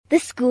the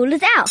school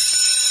is out.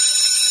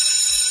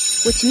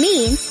 Which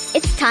means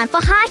it's time for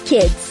Hi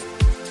Kids.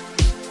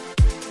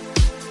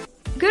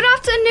 Good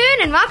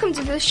afternoon and welcome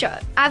to the show.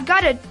 I've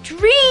got a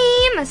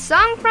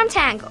song from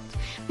Tangled.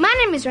 My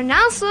name is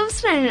Ronelle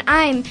Silverstone and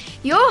I'm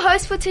your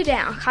host for today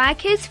on Hi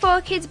Kids,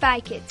 for Kids,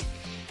 by Kids.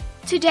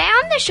 Today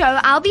on the show,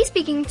 I'll be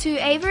speaking to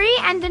Avery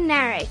and the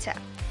narrator.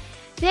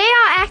 They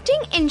are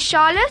acting in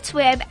Charlotte's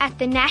Web at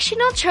the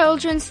National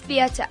Children's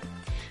Theatre.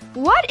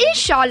 What is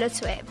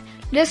Charlotte's Web?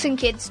 Listen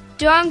kids,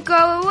 don't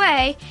go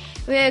away.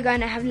 We're going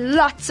to have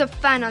lots of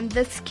fun on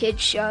this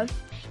kids show.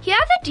 Here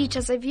are the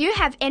details if you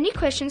have any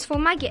questions for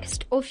my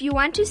guest or if you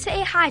want to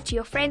say hi to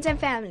your friends and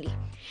family.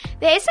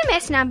 The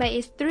SMS number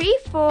is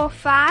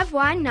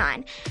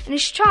 34519 and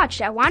is charged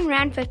at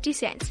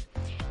R1.50.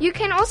 You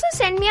can also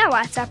send me a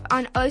WhatsApp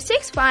on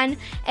 061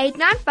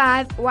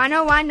 895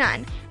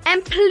 1019.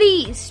 And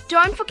please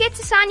don't forget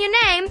to sign your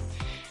name.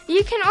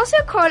 You can also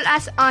call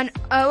us on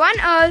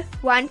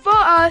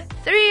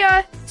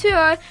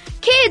 010-140-3020.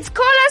 Kids,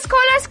 call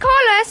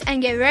us,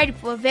 and get ready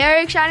for a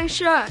very exciting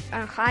show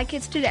on Hi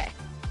Kids today.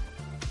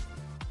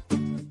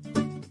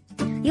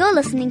 You're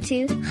listening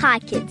to Hi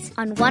Kids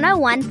on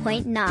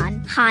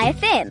 101.9 Hi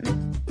FM.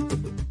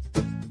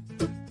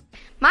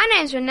 My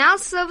name is Ronelle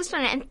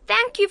Silverstone and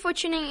thank you for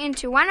tuning in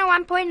to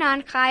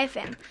 101.9 Hi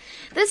FM.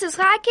 This is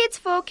Hi Kids,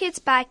 for Kids,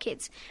 by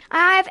Kids.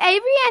 I have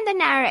Avery and the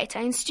narrator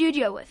in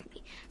studio with me.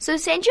 So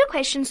send your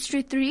questions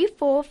through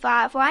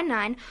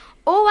 34519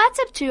 or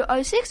WhatsApp to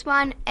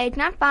 061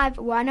 895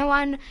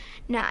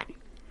 1019.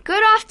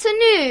 Good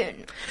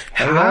afternoon.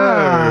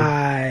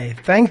 Hi.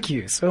 Thank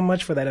you so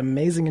much for that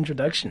amazing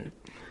introduction.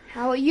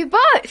 How are you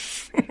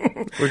both?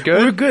 We're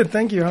good? We're good.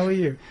 Thank you. How are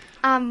you?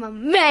 I'm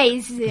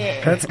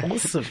amazing. That's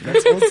awesome.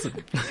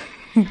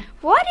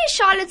 What is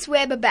Charlotte's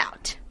Web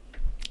about?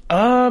 You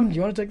want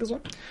to take this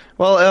one?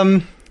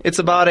 Well, it's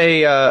about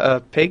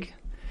a pig,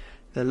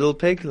 a little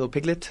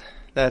piglet.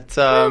 That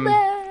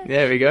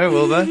there we go,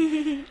 Wilbur.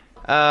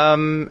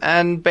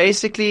 And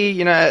basically,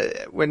 you know,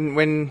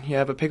 when you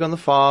have a pig on the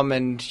farm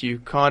and you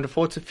can't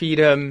afford to feed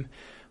him,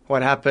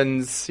 what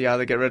happens? You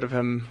either get rid of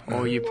him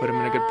or you put him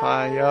in a good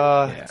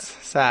pie. It's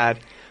sad.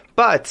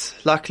 But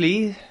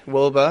luckily,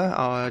 Wilbur,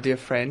 our dear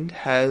friend,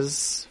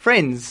 has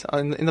friends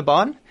in the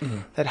barn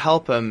that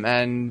help him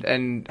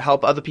and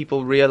help other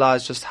people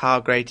realize just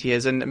how great he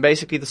is. And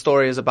basically, the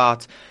story is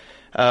about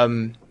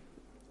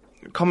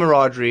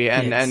camaraderie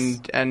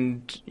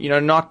and you know,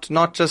 not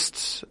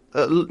just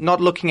not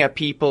looking at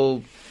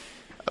people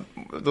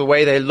the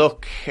way they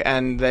look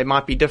and they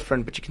might be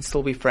different, but you can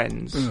still be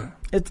friends.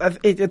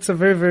 It's a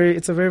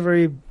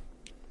very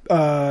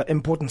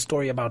important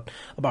story about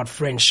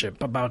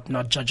friendship, about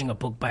not judging a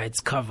book by its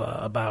cover,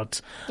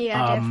 about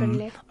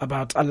definitely.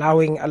 About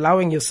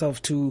allowing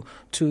yourself to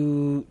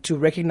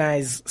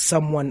recognize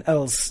someone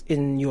else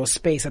in your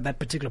space at that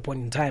particular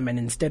point in time, and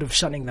instead of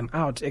shutting them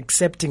out,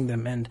 accepting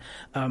them and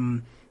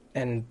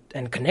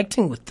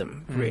connecting with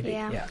them. Really,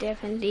 yeah.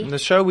 Definitely. And the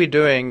show we're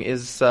doing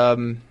is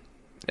the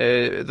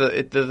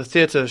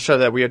theatre show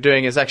that we are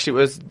doing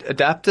was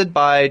adapted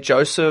by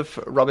Joseph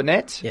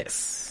Robinette.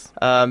 Yes.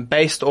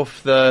 Based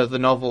off the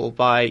novel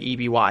by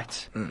E.B.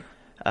 White.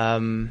 A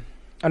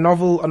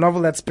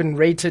novel that's been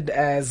rated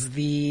as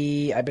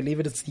I believe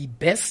it's the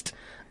best,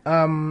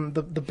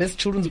 the best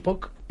children's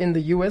book in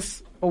the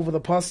US over the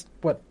past,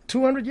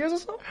 200 years or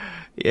so?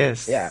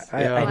 Yes. Yeah,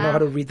 I know how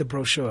to read the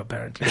brochure,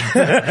 apparently.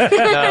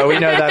 No, we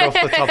know that off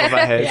the top of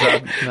our heads. Yeah.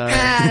 No.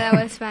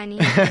 That was funny.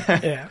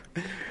 Yeah.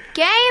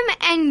 Game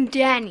and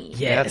Danny.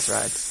 Yes.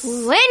 That's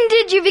right. When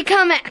did you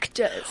become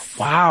actors?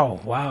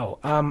 Wow.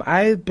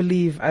 I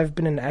believe I've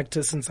been an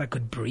actor since I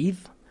could breathe,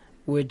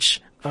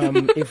 which,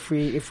 if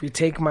we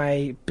take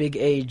my big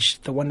age,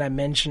 the one I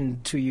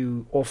mentioned to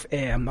you off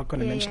air, I'm not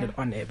going to mention it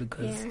on air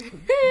because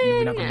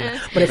we're not going to do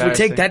that. But if we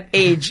take that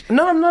age,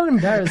 no, I'm not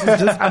embarrassed.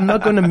 It's just I'm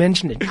not going to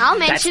mention it. I'll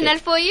mention it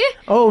for you.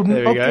 Oh,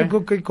 There we okay, go.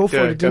 go for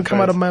it. It didn't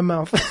come out of my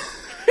mouth.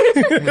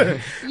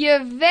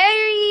 You're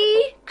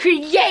very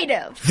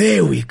creative.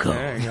 There we go.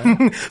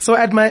 So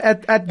at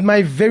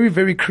my very,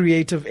 very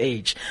creative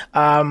age,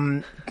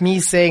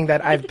 me saying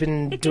that I've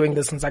been doing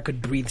this since I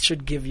could breathe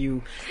should give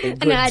you a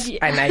good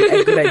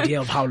idea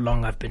of how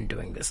long I've been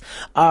doing this.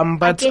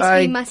 But I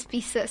guess we must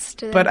be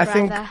sisters. But I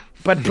think,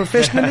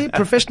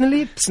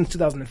 professionally, since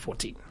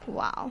 2014.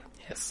 Wow.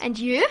 Yes. And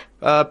you?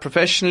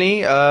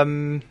 Professionally,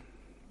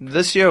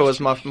 this year was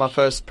my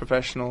first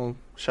professional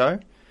show.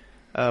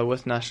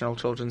 With National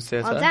Children's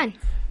Theatre. Well done.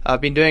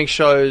 I've been doing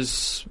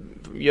shows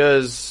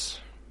years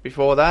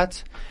before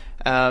that.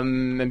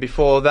 And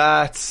before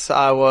that,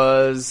 I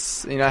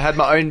had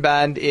my own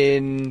band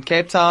in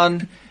Cape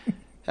Town.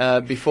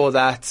 Before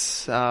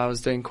that, I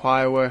was doing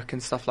choir work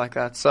and stuff like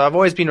that. So I've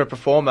always been a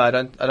performer. I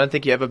don't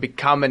think you ever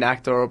become an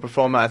actor or a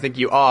performer. I think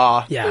you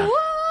are. Yeah. A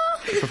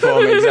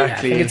performer,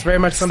 exactly. I think it's very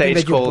much something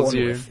Stage that you're calls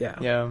born you. with.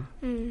 Yeah.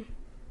 Mm.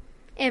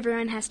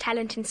 Everyone has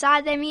talent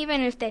inside them,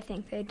 even if they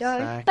think they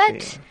don't. Exactly.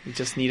 But You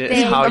just need it.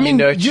 They- It's how I you mean,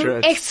 nurture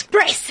it.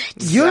 express it.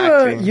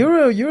 Exactly.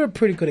 You're a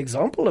pretty good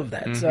example of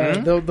that.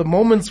 The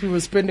moments we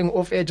were spending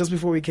off air just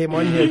before we came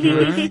on here,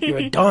 you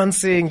were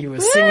dancing, you were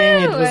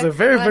singing. It was a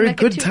very, Well, very like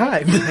a good two-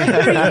 time.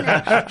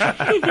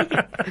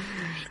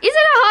 Is it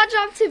a hard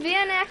job to be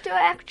an actor or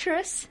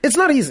actress? It's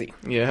not easy.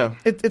 Yeah.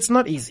 It's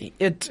not easy.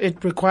 It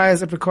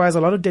requires a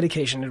lot of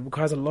dedication. It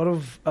requires a lot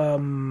of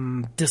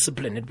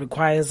discipline. It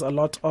requires a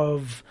lot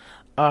of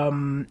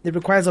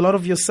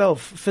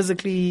yourself,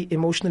 physically,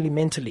 emotionally,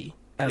 mentally.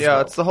 As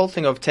well. It's the whole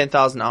thing of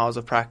 10,000 hours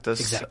of practice.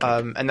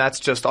 Exactly. And that's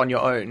just on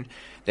your own.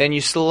 Then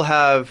you still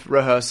have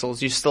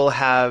rehearsals. You still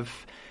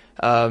have,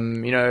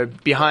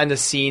 behind the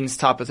scenes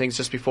type of things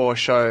just before a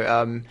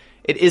show.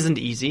 It isn't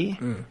easy,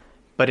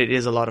 but it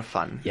is a lot of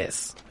fun.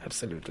 Yes,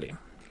 absolutely.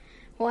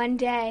 One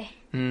day,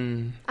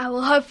 I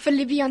will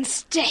hopefully be on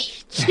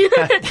stage.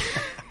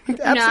 No,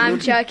 I'm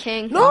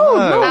joking. No,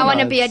 I want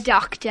to be a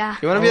doctor.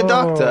 You want to be a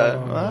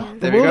doctor? Well,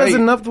 there we go.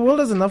 The world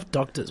has enough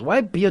doctors.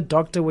 Why be a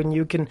doctor when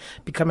you can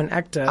become an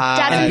actor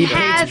Doesn't and be paid to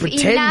have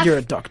pretend enough- you're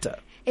a doctor?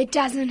 It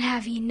doesn't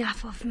have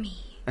enough of me.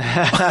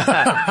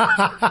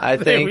 I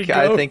There we think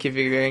go. if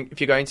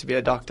you're going to be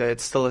a doctor,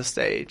 it's still a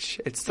stage.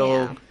 It's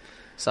still Yeah.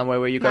 somewhere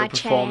where you got Might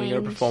to perform and you got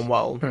to change. perform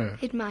well.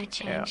 It might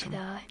change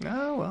though.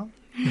 Oh well.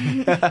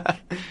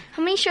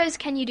 How many shows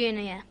can you do in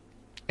a year?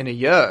 In a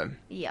year,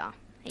 Yeah,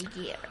 a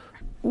year.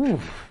 Ooh,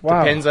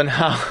 wow. depends on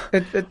how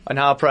It- on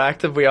how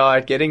proactive we are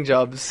at getting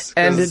jobs.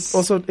 And 'cause-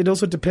 it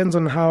also depends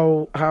on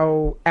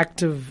how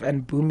active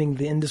and booming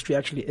the industry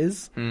actually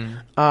is.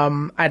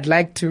 I'd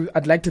like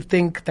to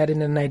think that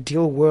in an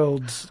ideal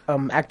world,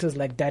 actors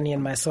like Danny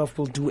and myself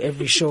will do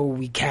every show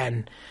we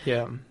can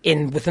yeah.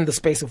 within the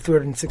space of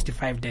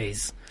 365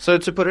 days. So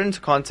to put it into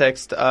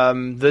context,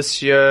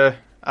 this year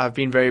I've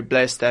been very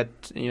blessed at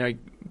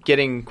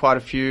getting quite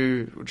a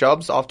few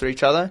jobs after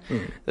each other.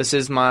 This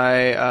is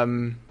my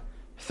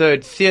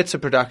third theatre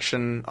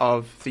production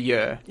of the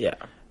year, Yeah.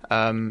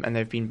 and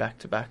they've been back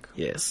to back.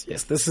 Yes.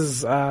 This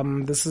is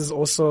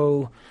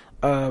also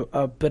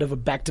a bit of a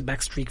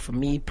back-to-back streak for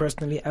me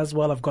personally as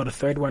well. I've got a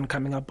third one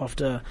coming up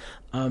after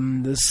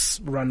this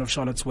run of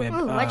Charlotte's Web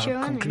Ooh, what you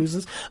running?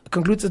 concludes.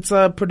 It's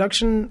a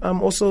production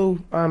also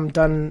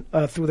done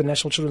through the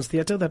National Children's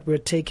Theatre that we're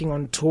taking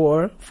on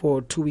tour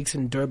for 2 weeks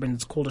in Durban.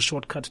 It's called A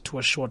Shortcut to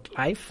a Short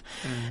Life,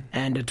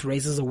 and it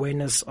raises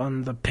awareness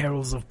on the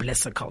perils of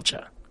blesser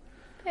culture.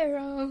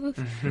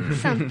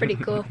 Sounds pretty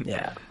cool.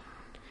 Yeah.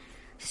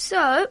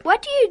 So,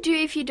 what do you do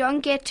if you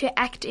don't get to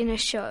act in a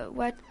show?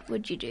 What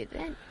would you do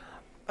then?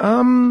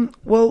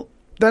 Well,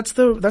 that's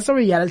the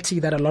reality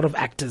that a lot of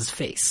actors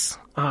face.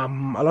 A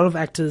lot of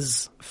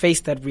actors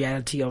face that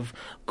reality of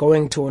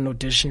going to an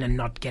audition and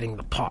not getting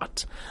the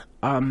part.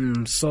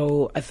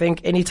 So I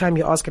think anytime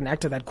you ask an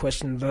actor that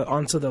question, the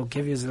answer they'll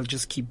give you is they'll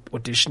just keep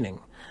auditioning.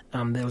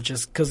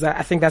 Because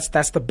I think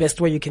that's the best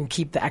way you can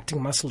keep the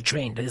acting muscle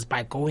trained is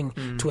by going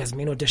to as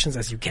many auditions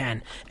as you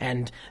can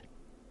and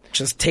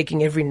just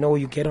taking every no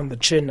you get on the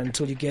chin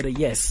until you get a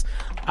yes.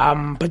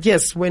 But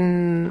yes,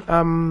 when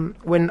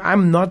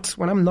I'm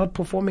not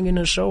performing in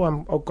a show,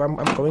 I'm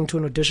going to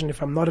an audition.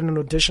 If I'm not in an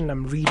audition,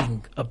 I'm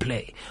reading a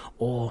play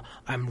or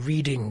I'm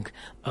reading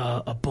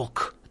a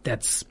book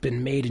that's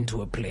been made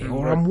into a play,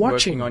 or I'm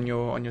watching working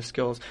on your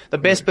skills. The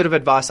best bit of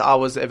advice I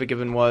was ever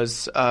given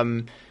was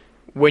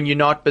when you're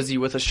not busy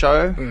with a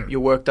show, your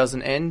work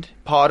doesn't end.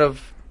 Part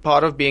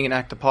of being an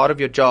actor, part of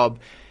your job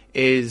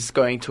is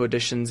going to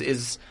auditions,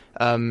 is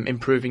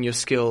improving your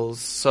skills.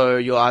 So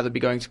you'll either be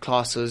going to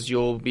classes,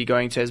 you'll be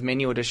going to as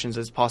many auditions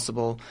as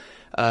possible.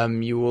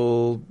 You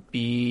will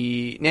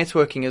be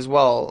networking as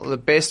well. The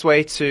best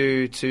way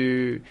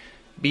to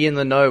be in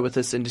the know with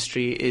this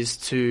industry is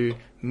to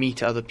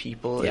meet other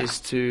people, Yeah. is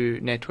to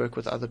network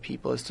with other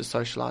people, is to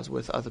socialize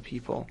with other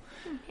people.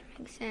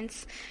 Makes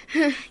sense.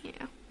 Yeah,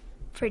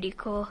 pretty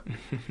cool.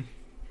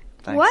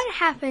 Thanks. What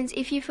happens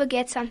if you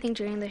forget something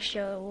during the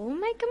show or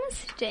make a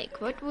mistake?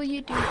 What will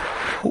you do?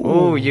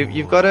 Oh,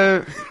 you've got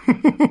to.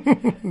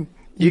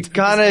 You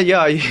kind of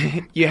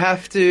you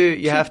have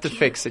to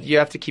fix it. You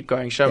have to keep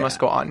going. Show must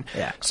go on.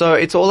 Yeah. So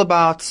it's all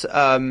about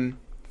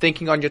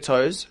thinking on your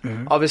toes.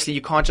 Obviously,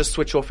 you can't just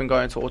switch off and go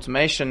into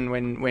automation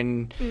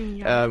when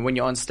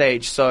you're on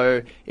stage.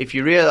 So if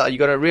you got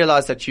to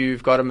realize that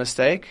you've got a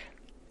mistake,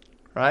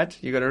 right?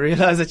 You got to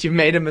realize that you've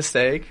made a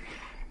mistake,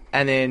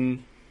 and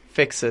then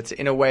fix it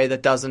in a way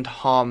that doesn't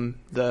harm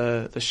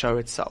the show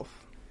itself.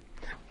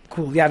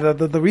 Cool. Yeah,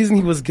 the reason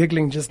he was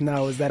giggling just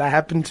now is that I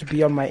happen to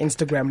be on my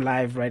Instagram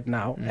live right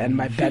now, and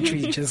my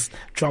battery just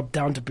dropped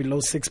down to below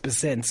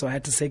 6%. So I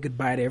had to say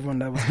goodbye to everyone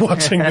that was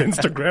watching the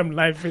Instagram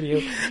live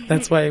video.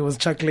 That's why he was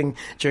chuckling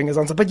during his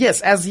answer. But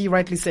yes, as he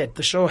rightly said,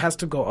 the show has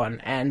to go on,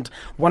 and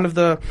one of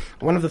the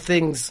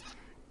things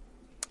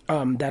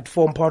that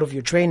form part of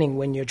your training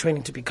when you're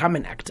training to become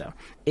an actor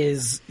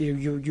is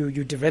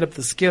you develop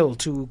the skill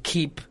to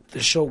keep the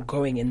show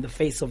going in the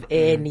face of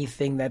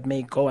anything that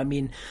may go. I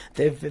mean,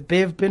 there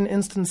have been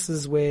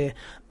instances where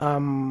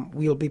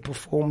we'll be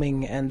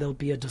performing and there'll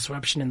be a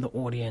disruption in the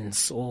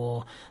audience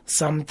or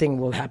something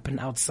will happen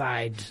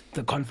outside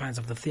the confines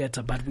of the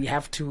theater, but we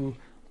have to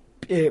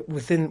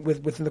within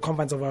the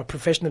confines of our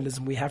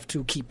professionalism, we have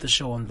to keep the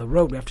show on the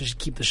road. We have to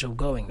keep the show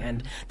going,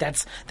 and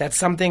that's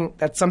something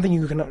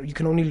you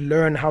can only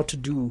learn how to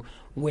do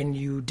when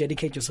you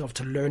dedicate yourself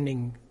to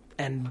learning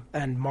and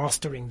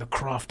mastering the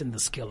craft and the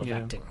skill of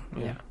acting.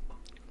 Yeah.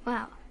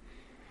 Wow.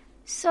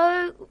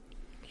 So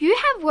you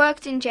have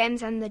worked in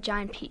James and the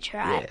Giant Peach,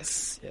 right?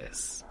 Yes.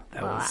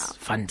 That was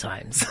fun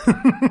times.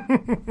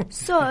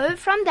 So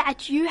from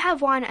that, you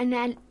have won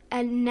a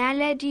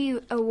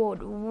Naledi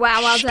Award.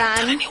 Wow, well done. Don't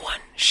tell anyone.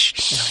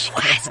 Shh.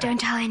 Guys, don't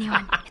tell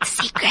anyone. It's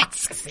a secret.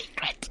 It's a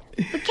secret.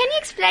 But can you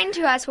explain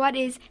to us what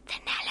is the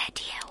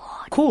Naledi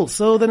Award? Cool.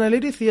 So the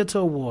Naledi Theatre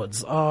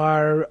Awards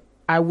are,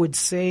 I would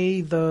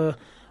say, the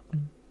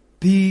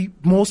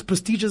most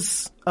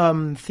prestigious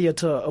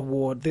theatre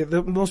award,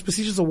 the most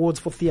prestigious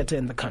awards for theatre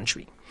in the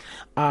country.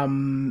 A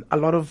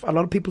lot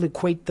of people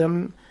equate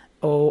them,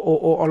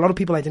 or a lot of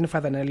people identify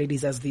the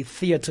Naledi's as the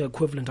theatre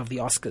equivalent of the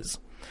Oscars.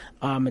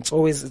 It's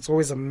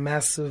always a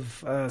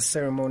massive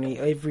ceremony.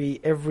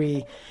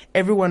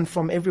 Everyone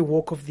from every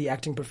walk of the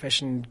acting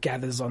profession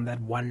gathers on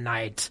that one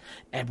night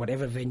at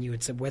whatever venue.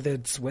 Whether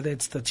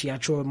it's the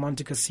Teatro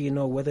Monte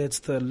Cassino, whether it's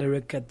the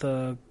Lyric at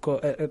the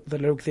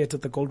Lyric Theatre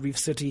at the Gold Reef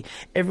City.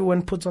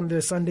 Everyone puts on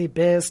their Sunday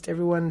best.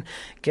 Everyone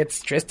gets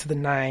dressed to the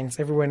nines.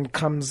 Everyone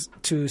comes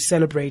to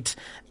celebrate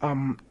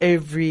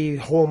every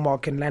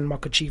hallmark and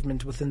landmark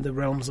achievement within the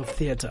realms of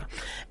theatre.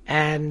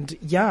 And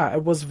I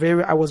was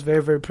very,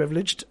 very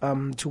privileged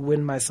to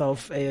win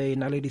myself a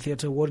Naledi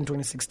Theatre Award in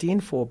 2016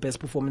 for Best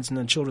Performance in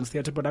a Children's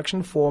Theatre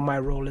Production for my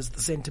role as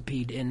the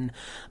centipede in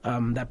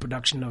that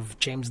production of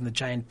James and the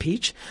Giant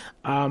Peach,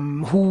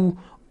 who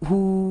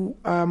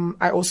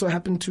I also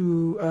happened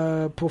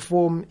to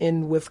perform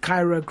in with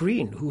Kyra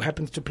Green, who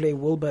happens to play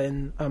Wilbur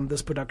in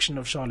this production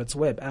of Charlotte's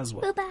Web as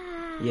well. Wilbur.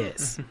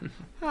 Yes.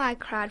 Oh, I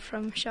cried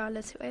from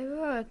Charlotte's Web.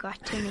 Oh, it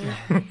got to me.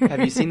 Have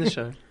you seen the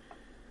show?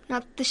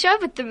 Not the show,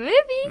 but the movie.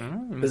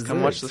 You must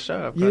come watch the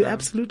show. You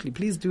absolutely,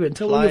 please do, and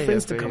tell all your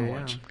friends to come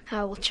watch.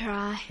 I will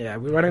try. Yeah,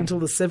 we run until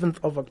the 7th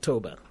of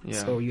October. Yeah.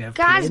 So you have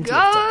guys, plenty go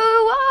of time.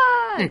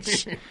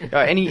 watch.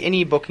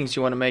 Any bookings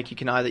you want to make, you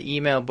can either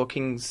email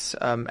bookings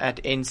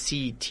at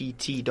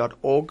nctt.org.za.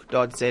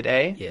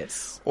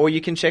 Yes. Or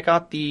you can check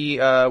out the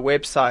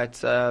website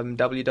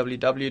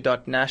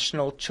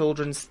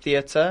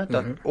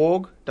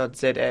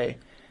www.nationalchildrenstheatre.org.za.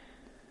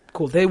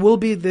 Cool.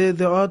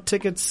 There are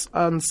tickets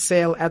on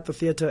sale at the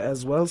theater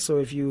as well. So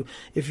if you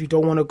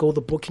don't want to go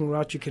the booking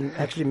route, you can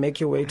actually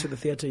make your way to the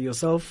theater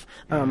yourself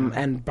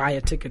and buy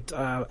a ticket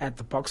at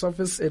the box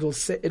office.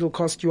 It'll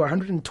cost you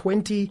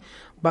 $120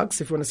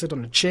 if you want to sit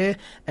on a chair,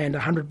 and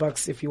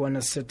 $100 if you want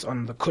to sit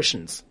on the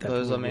cushions.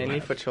 Those are mainly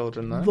for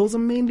children, though. Those are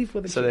mainly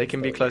for the kids. So they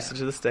can be closer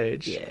to the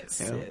stage.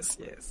 Yes.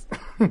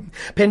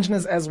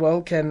 Pensioners as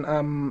well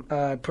can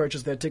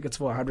purchase their tickets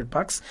for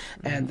 $100,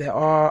 and there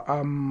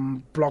are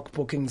block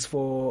bookings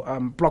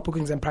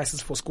and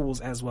prices for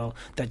schools as well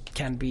that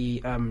can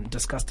be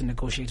discussed and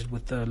negotiated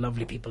with the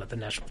lovely people at the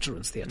National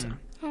Children's Theatre.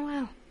 Oh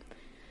wow!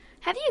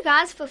 Have you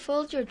guys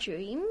fulfilled your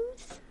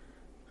dreams?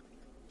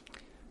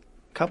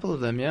 Couple of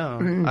them, yeah.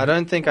 I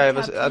don't think,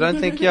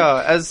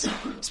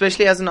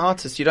 especially as an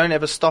artist, you don't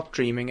ever stop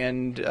dreaming,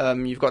 and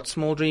you've got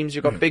small dreams,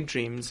 you've got big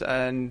dreams,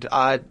 and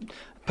I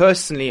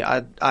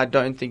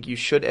don't think you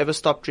should ever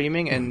stop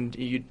dreaming, and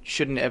you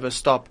shouldn't ever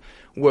stop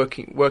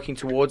working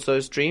towards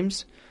those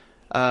dreams.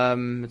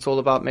 It's all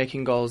about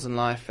making goals in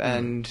life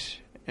and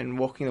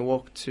walking the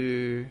walk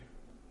to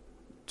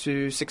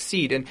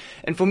succeed.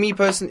 And for me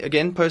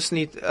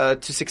personally,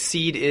 to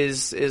succeed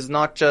is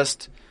not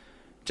just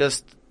for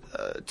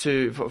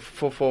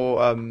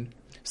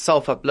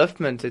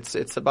self-upliftment.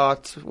 It's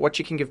about what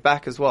you can give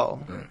back as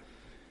well.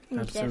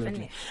 Absolutely.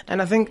 Definitely.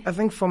 And I think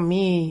for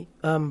me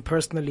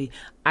personally,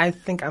 I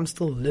think I'm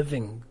still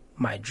living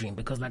my dream,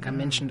 because like I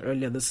mentioned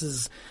earlier, this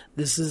is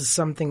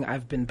something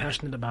I've been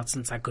passionate about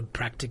since I could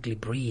practically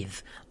breathe.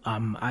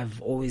 I've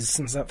always,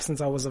 since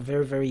I was a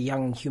very, very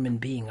young human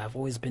being, I've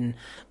always been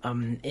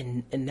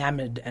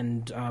enamored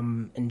and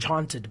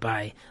enchanted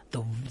by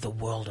the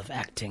world of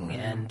acting,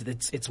 and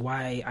it's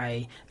why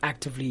I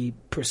actively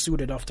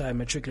pursued it after I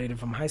matriculated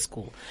from high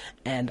school.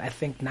 And I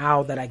think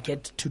now that I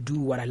get to do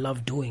what I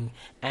love doing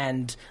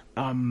and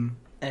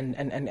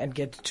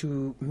get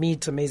to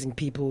meet amazing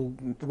people,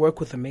 work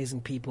with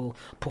amazing people,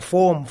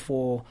 perform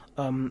for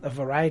a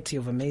variety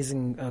of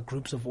amazing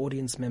groups of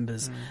audience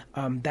members.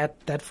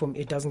 That for me,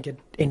 it doesn't get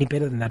any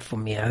better than that for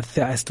me.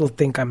 I still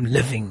think I'm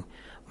living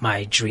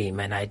my dream,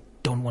 and I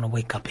don't want to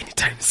wake up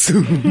anytime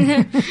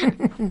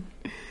soon.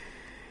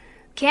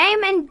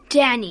 Game and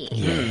Danny.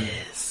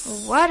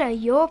 Yes. What are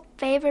your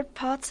favorite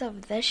parts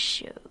of this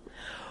show?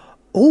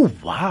 Oh,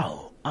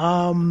 wow.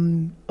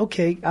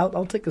 Okay,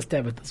 I'll take a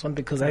stab at this one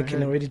because I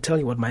can already tell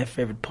you what my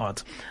favorite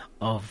part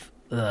of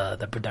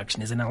the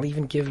production is, and I'll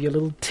even give you a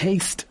little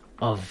taste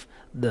of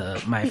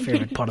my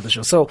favorite part of the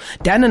show. So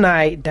Dan and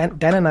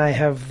I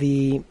have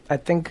I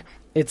think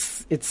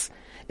it's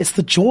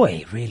the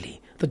joy,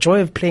 really, the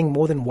joy of playing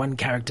more than one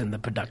character in the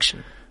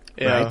production.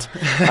 Yeah.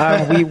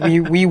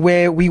 Right. We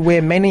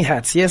wear many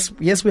hats. Yes,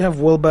 we have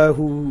Wilbur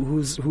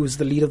who's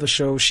the lead of the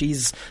show.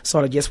 She's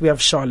solid. Yes, we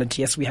have Charlotte.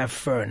 Yes, we have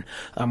Fern,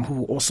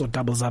 who also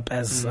doubles up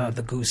as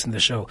the goose in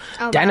the show.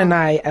 Oh, Dan wow. and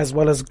I, as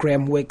well as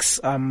Graham Wicks,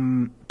 are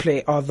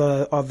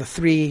the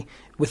three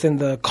within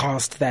the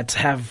cast that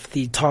have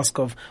the task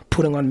of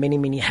putting on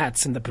many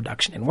hats in the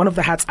production. And one of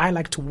the hats I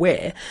like to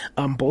wear,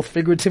 both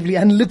figuratively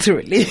and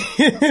literally,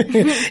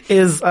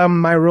 is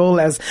my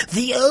role as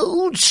the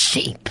old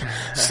sheep.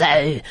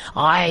 So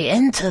I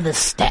enter the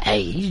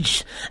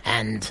stage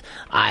and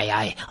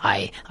I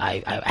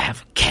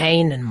have a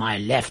cane in my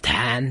left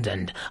hand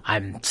and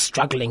I'm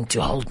struggling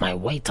to hold my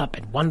weight up.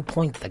 At one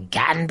point the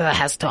gander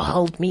has to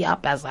hold me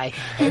up as I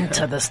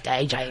enter the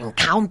stage. I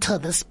encounter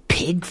this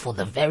pig for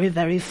the very,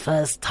 very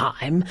first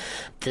time.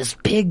 This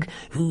pig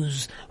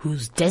who's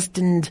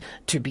destined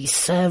to be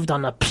served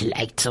on a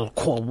plate,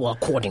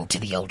 according to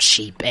the old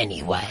sheep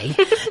anyway.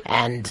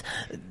 and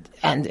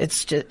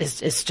it's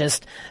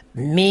just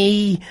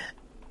me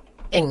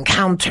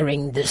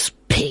encountering this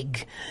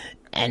pig,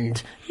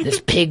 and this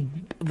pig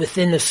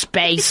within a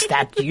space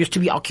that used to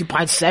be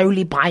occupied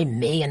solely by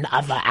me and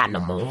other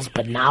animals,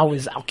 but now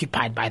is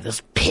occupied by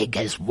this pig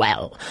as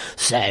well.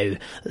 So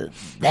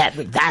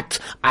that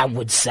I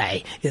would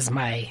say is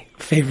my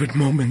favorite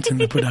moment in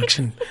the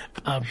production,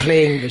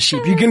 playing the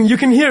sheep. You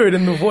can hear it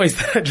in the voice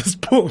that I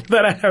just pulled,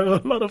 that I have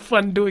a lot of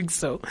fun doing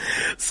so.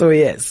 So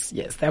yes,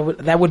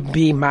 that would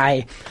be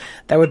my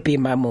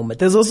moment.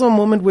 There's also a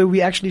moment where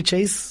we actually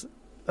chase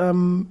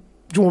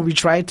we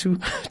try to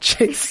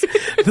chase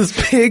this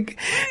pig,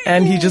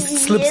 and he just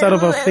slips out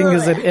of our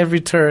fingers at every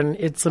turn.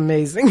 It's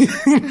amazing.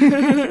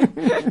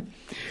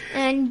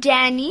 And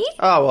Danny?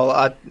 Oh well,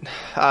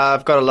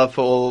 I've got a love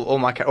for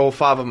all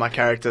five of my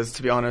characters.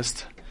 To be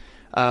honest,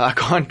 I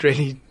can't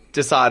really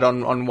decide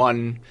on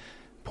one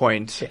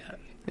point.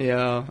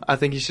 Yeah, I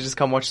think you should just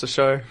come watch the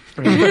show.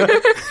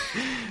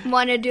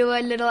 Want to do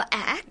a little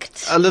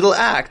act? A little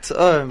act?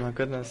 Oh my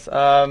goodness.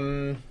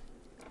 I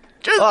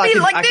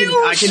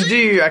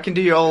can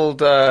do your old.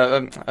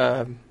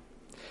 So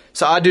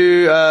I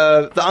do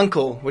the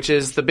uncle, which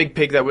is the big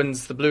pig that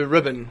wins the blue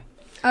ribbon.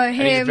 Oh,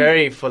 him. And he's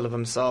very full of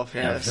himself.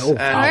 Yes. Oh, all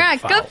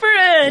right, go for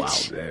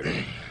it.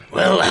 Wow.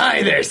 Well,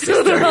 hi there,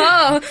 sister.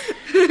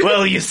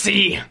 Well, you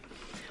see,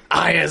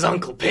 I, as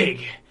Uncle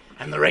Pig,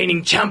 am the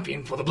reigning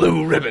champion for the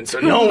blue ribbon, so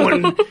no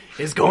one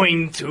is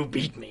going to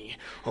beat me.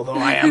 Although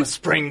I am a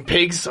spring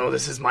pig, so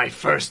this is my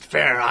first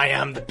fair. I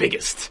am the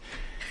biggest.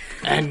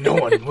 And no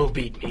one will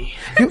beat me.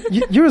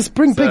 You're a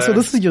spring pig, so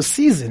this is your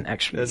season,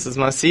 actually. This is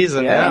my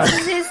season, yeah. This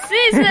is his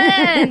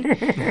season.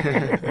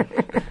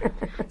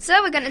 So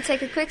we're going to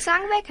take a quick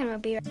song break and we'll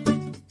be right.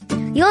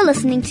 You're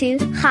listening to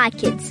Hi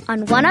Kids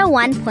on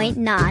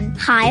 101.9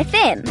 Hi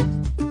FM.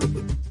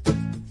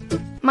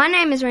 My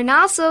name is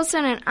Renal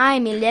Silson and I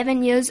am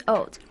 11 years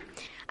old.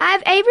 I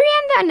have Avery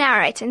and the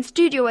narrator in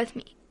studio with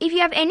me. If you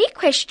have any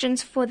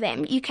questions for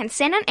them, you can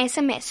send an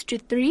SMS to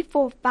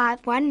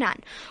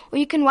 34519 or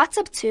you can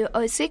WhatsApp to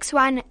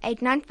 061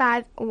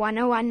 895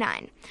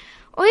 1019.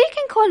 Or you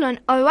can call on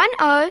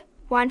 010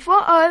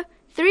 140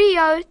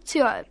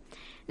 3020.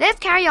 Let's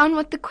carry on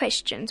with the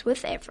questions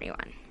with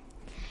everyone.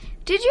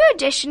 Did you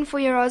audition for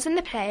your roles in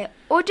the play,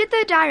 or did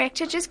the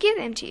director just give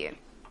them to you?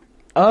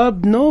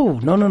 No.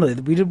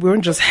 We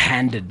weren't just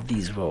handed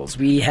these roles.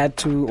 We had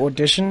to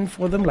audition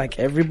for them like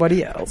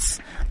everybody else.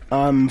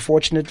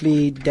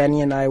 Fortunately,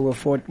 Danny and I were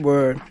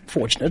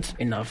fortunate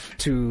enough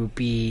to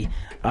be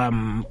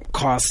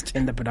cast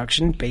in the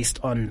production based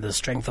on the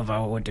strength of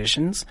our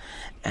auditions.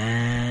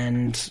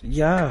 And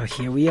yeah,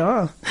 here we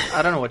are.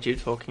 I don't know what you're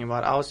talking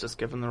about. I was just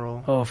given the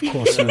role. Oh, of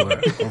course you were.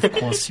 Of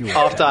course you were.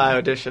 After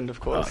I auditioned, of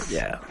course. Oh,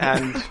 yeah.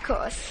 And Of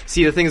course.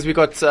 see, the thing is, we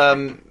got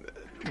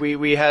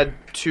we had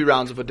 2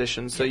 rounds of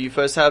auditions. So you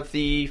first have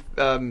the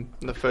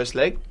first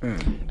leg,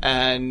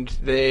 and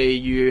there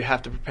you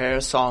have to prepare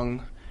a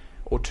song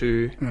or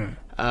 2,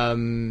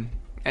 and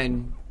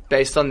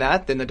based on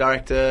that, then the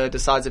director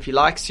decides if he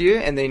likes you,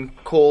 and then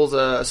calls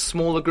a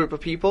smaller group of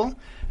people,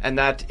 and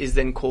that is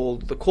then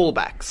called the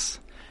callbacks.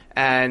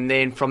 And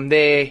then from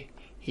there,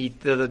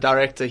 the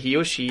director, he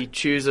or she,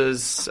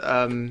 chooses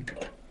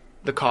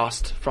the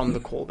cast from the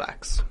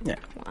callbacks. Yeah.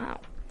 Wow.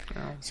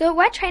 So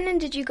what training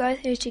did you go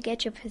through to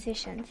get your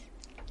positions?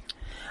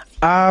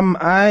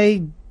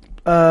 I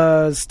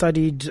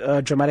studied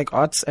dramatic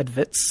arts at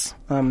WITS,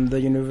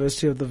 the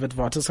University of the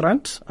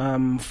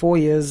Witwatersrand. 4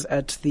 years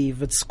at the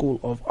WITS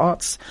School of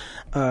Arts.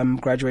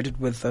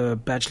 Graduated with a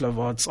Bachelor of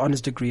Arts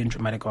honors degree in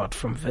dramatic art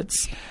from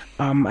WITS.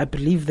 I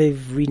believe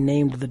they've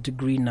renamed the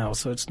degree now,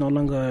 so it's no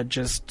longer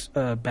just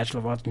a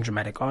Bachelor of Arts in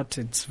dramatic art.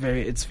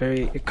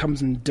 It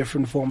comes in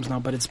different forms now,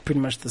 but it's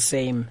pretty much the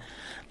same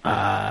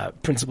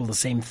principle, the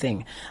same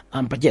thing.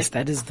 But yes,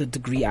 that is the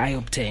degree I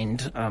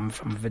obtained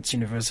from Wits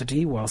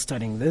University while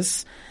studying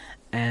this.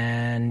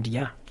 And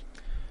yeah.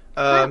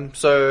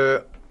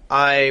 So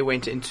I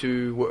went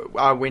into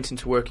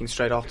working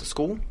straight after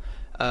school.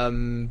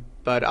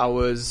 But I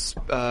was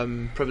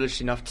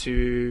privileged enough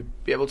to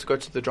be able to go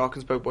to the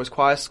Drakensberg Boys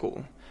Choir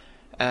School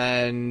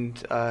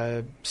and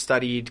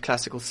studied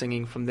classical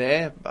singing from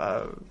there.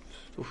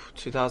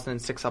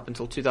 2006 up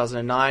until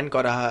 2009,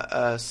 got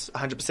a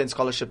 100%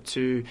 scholarship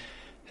to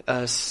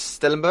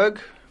Stellenberg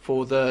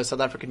for the South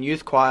African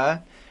Youth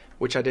Choir,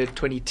 which I did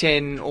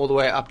 2010 all the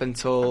way up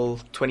until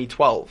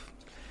 2012.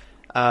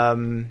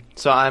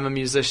 So I'm a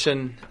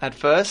musician at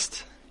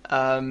first.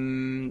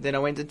 Then I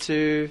went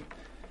into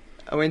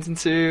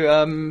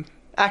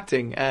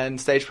acting and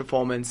stage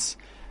performance,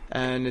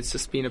 and it's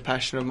just been a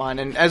passion of mine.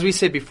 And as we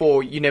said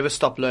before, you never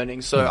stop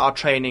learning, so our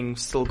training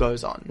still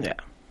goes on. Yeah.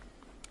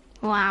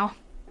 Wow.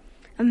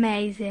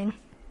 Amazing.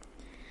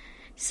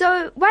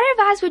 So, what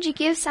advice would you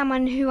give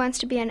someone who wants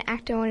to be an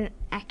actor or an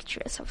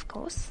actress, of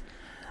course?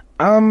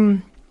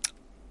 The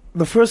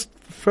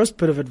first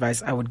bit of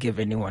advice I would give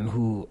anyone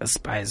who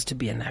aspires to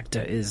be an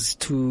actor is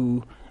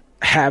to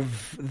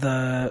have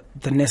the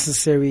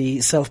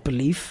necessary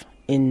self-belief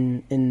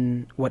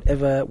in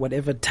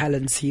whatever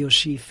talents he or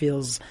she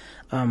feels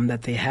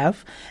that they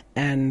have,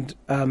 and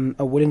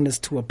a willingness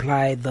to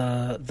apply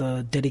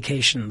the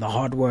dedication, the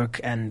hard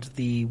work, and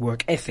the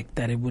work ethic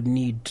that it would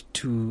need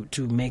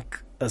to make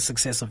a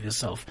success of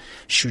yourself.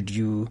 Should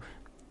you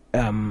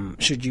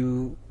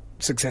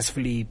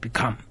successfully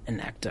become an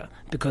actor,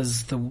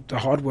 because the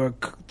hard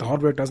work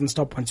doesn't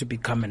stop once you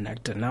become an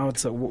actor. Now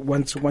it's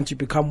once you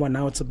become one.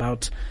 Now it's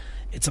about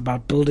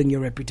building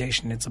your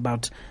reputation. It's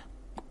about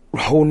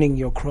honing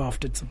your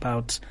craft. It's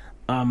about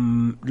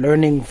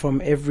learning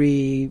from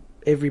every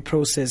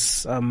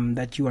process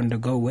that you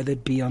undergo, whether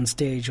it be on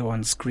stage or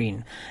on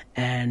screen.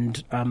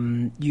 And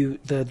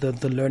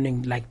the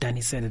learning, like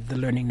Danny said, the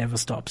learning never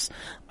stops.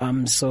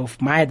 So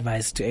my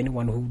advice to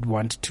anyone who would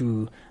want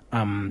to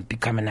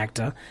become an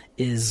actor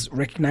is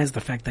recognize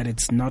the fact that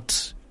it's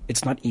not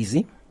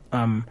easy.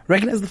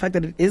 Recognize the fact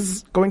that it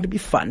is going to be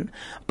fun,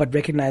 but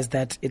recognize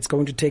that it's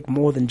going to take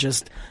more than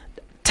just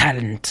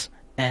talent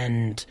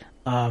and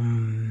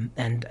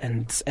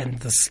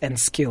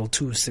skill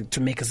to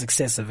make a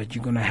success of it.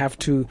 You're going to have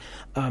to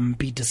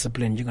be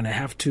disciplined. You're going to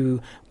have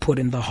to put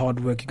in the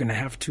hard work. You're going to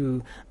have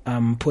to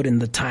put in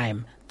the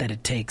time that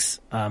it takes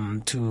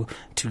to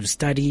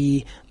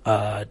study,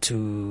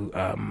 to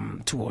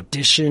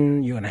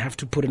audition. You're going to have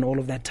to put in all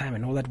of that time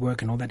and all that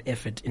work and all that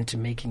effort into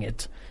making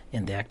it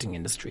in the acting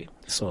industry.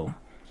 So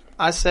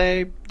I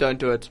say don't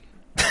do it.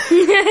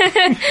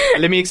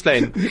 Let me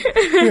explain.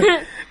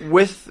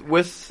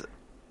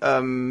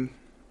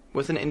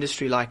 With an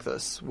industry like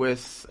this,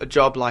 with a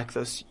job like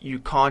this, you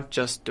can't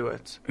just do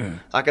it.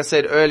 Like I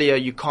said earlier,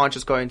 you can't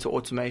just go into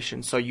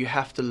automation, so you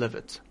have to live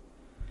it.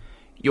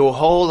 Your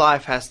whole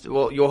life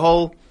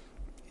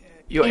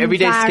your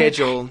everyday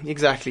schedule,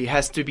 exactly,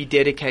 has to be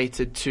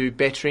dedicated to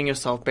bettering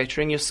yourself,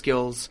 bettering your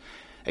skills.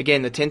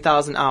 Again, the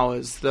 10,000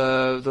 hours,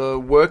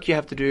 the work you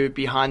have to do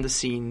behind the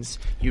scenes,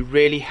 you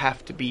really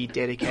have to be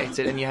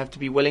dedicated, and you have to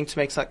be willing to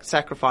make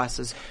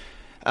sacrifices.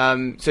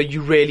 So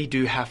you really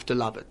do have to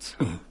love it.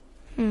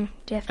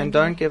 Definitely. And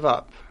don't give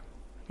up.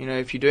 You know,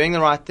 if you're doing the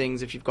right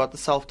things, if you've got the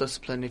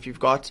self-discipline, if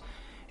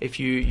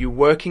you're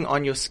working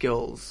on your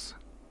skills,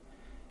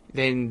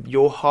 then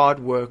your hard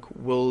work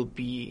will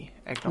be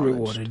acknowledged.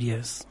 Rewarded,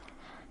 yes.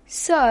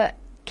 So,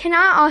 can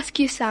I ask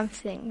you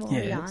something? Well,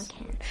 yes. Yeah, I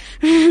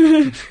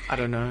can. I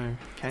don't know.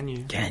 Can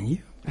you? Can you?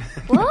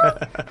 Well,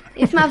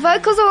 if my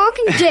vocals are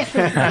working,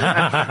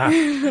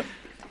 definitely.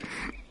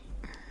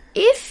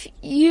 If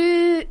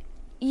you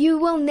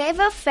will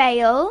never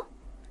fail,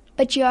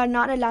 but you are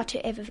not allowed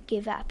to ever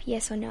give up,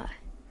 yes or no?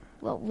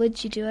 Well,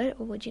 would you do it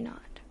or would you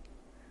not?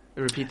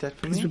 Repeat that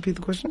for me. Please repeat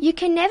the question. You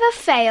can never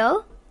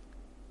fail,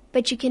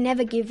 but you can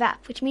never give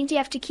up, which means you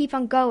have to keep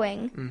on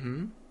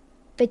going,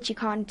 but you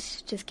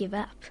can't just give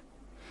up.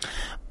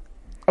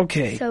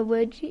 Okay. So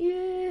would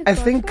you? I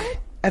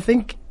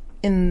think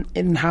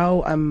in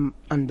how I'm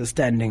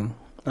understanding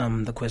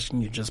the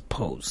question you just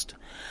posed,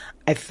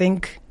 I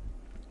think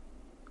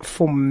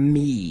for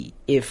me,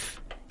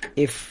 if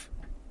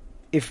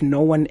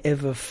no one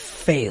ever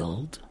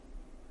failed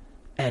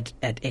at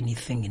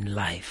anything in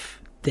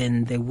life,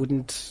 then there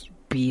wouldn't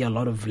be a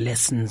lot of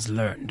lessons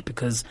learned,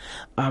 because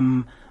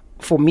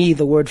for me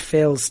the word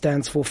fail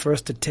stands for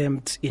first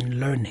attempt in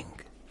learning,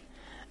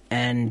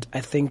 and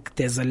I think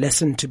there's a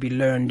lesson to be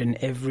learned in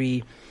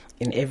every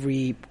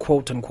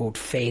quote unquote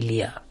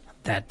failure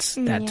that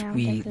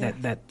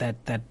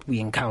we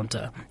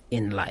encounter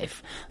in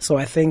life. So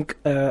I think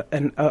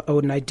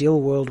an ideal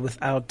world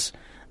without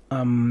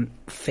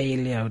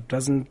failure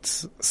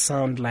doesn't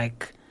sound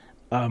like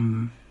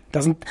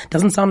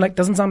doesn't sound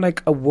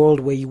like a world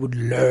where you would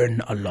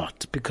learn a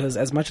lot, because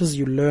as much as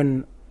you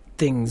learn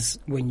things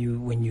when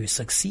you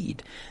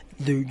succeed,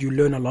 you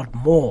learn a lot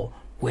more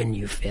when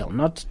you fail.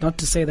 Not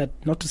to say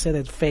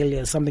that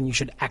failure is something you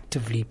should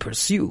actively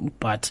pursue,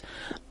 but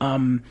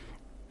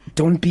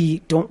don't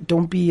be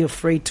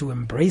afraid to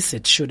embrace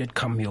it should it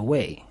come your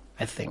way,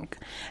 I think.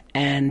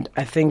 And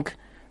I think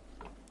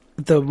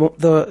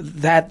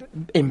that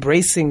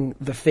embracing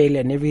the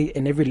failure and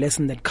every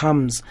lesson that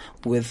comes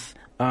with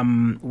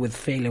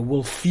failure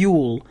will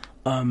fuel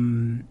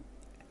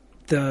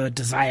the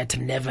desire to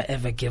never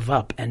ever give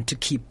up and to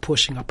keep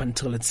pushing up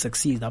until it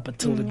succeeds, up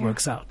until it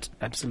works out.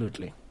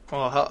 Absolutely.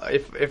 Well,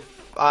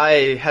 if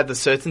I had the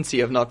certainty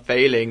of not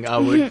failing, I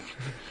would.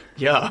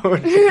 Yeah, I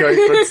would be going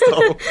for it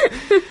still.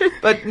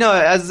 But no,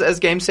 as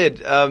Game said,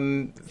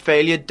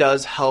 failure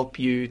does help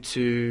you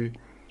to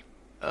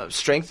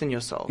strengthen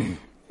yourself.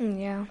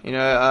 Yeah. You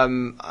know,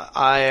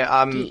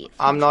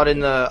 I'm not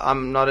in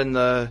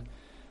the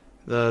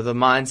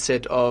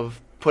mindset of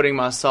putting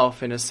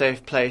myself in a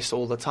safe place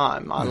all the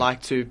time. I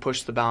like to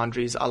push the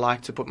boundaries. I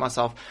like to put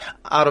myself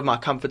out of my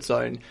comfort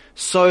zone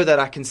so that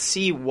I can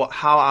see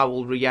how I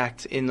will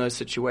react in those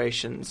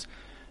situations,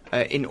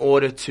 in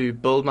order to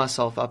build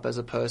myself up as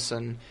a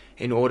person,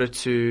 in order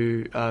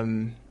to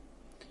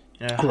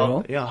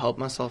help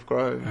myself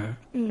grow.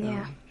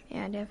 Yeah,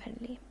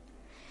 definitely.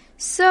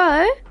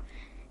 So,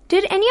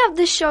 did any of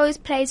the shows,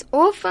 plays,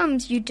 or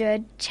films you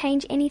did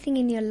change anything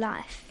in your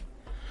life?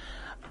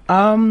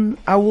 I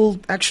will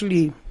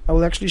actually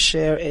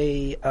share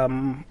a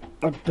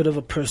bit of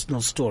a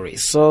personal story.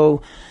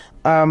 So,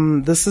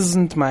 this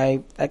isn't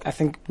my. I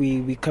think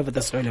we covered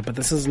this earlier, but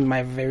this isn't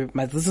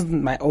this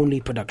isn't my only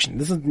production.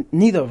 This is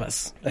neither of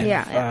us.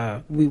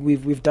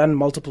 We've done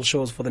multiple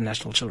shows for the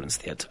National Children's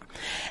Theatre,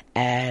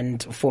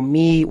 and for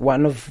me,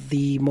 one of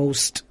the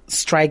most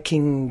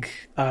striking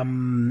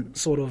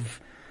sort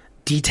of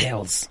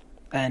details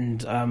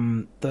and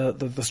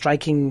the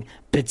striking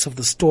bits of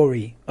the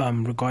story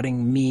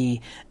regarding me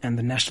and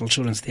the National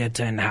Children's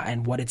Theatre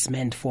and what it's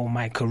meant for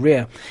my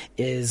career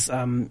is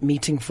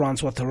meeting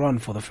Francois Theron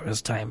for the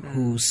first time,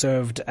 who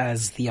served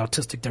as the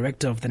artistic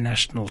director of the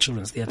National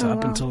Children's Theatre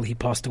up until he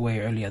passed away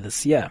earlier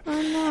this year.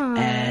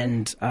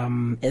 And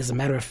as a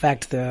matter of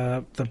fact,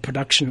 the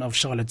production of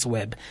Charlotte's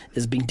Web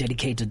is being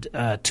dedicated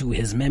to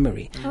his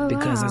memory,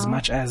 because as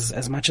much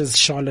as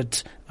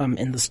Charlotte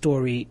in the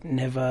story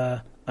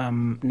never as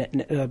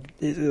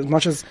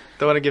much as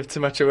don't want to give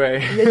too much away.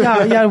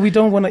 we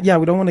don't want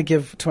to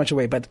give too much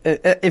away. But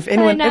if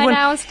anyone,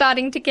 now I'm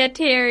starting to get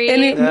teary.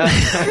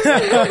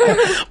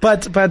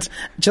 But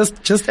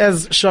just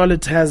as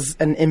Charlotte has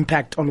an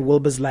impact on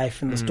Wilbur's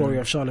life in the story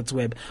of Charlotte's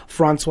Web,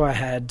 Francois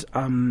had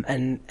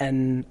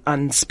an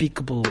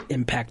unspeakable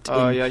impact.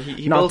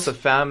 He built a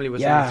family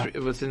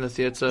within the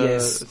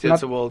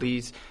theatre world.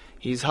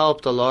 He's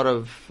helped a lot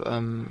of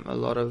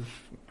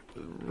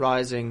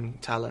rising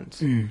talent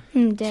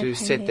to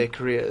set their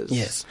careers.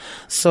 Yes.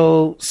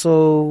 So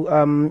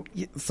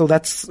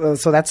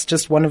that's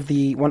just one of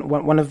the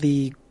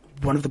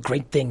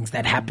great things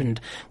that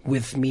happened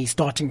with me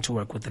starting to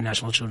work with the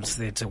National Children's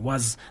Theatre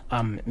was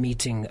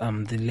meeting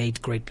the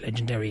late, great,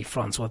 legendary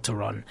Francois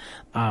Theron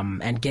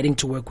and getting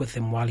to work with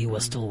him while he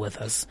was still with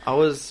us. I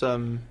was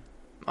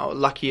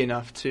lucky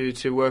enough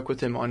to work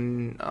with him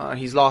on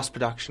his last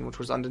production, which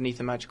was Underneath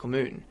the Magical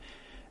Moon.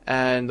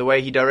 And the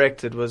way he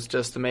directed was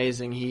just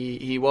amazing.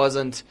 He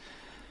wasn't,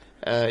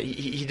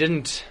 he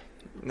didn't,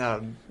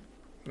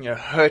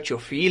 hurt your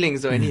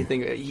feelings or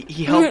anything.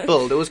 He helped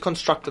build. It was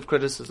constructive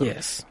criticism.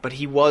 Yes, but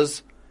he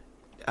was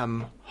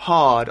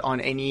hard on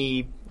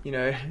any,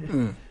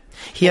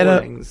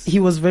 He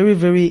was very,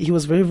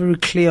 very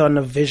clear on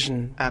a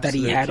vision that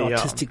he had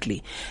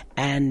artistically,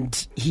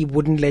 and he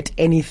wouldn't let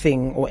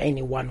anything or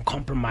anyone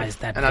compromise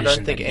that vision. And I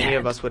don't think any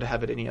of us would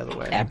have it any other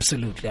way.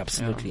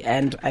 Absolutely.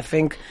 And I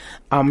think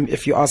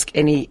if you ask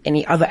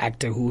any other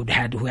actor who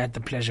had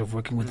the pleasure of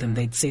working with him,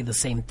 they'd say the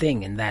same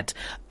thing, in that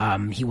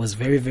he was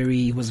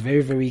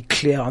very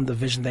clear on the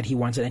vision that he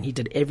wanted, and he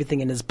did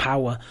everything in his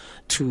power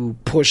to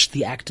push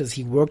the actors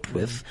he worked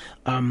with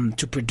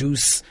to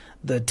produce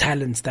the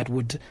talents that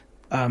would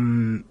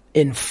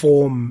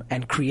inform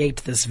and create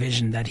this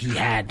vision that he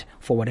had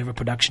for whatever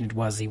production it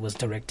was he was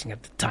directing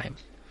at the time.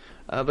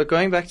 But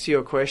going back to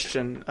your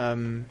question,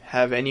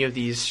 have any of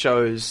these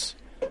shows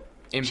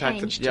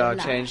changed our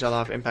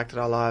life, impacted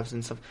our lives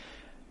and stuff?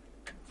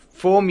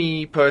 For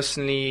me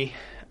personally,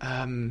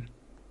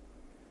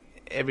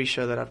 every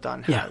show that I've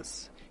done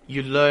has.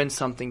 You learn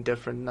something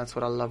different, and that's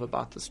what I love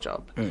about this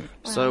job.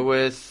 So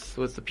with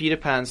the Peter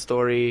Pan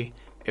story,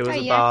 it was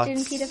about... you acted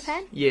in Peter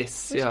Pan?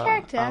 Yes, Which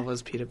character? I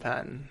was Peter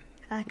Pan.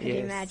 I could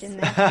imagine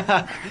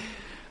that.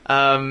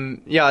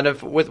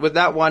 With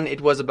that one,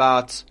 it was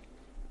about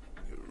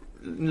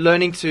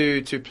learning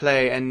to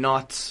play and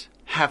not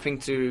having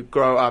to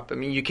grow up. I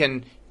mean, you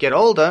can get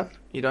older,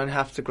 you don't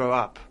have to grow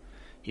up.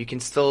 You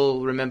can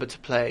still remember to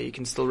play. You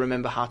can still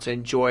remember how to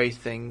enjoy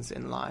things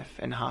in life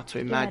and how to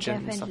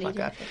imagine and stuff like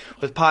that.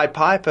 With Pied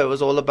Piper, it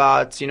was all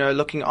about,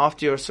 looking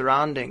after your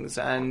surroundings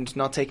and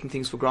not taking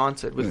things for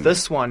granted. With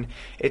this one,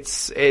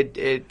 it's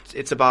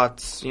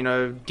about,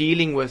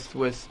 dealing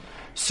with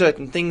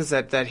certain things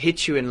that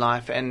hit you in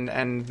life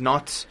and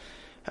not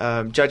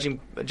judging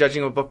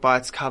a book by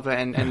its cover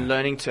and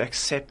learning to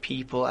accept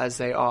people as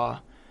they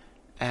are,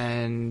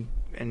 and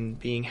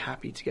being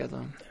happy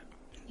together.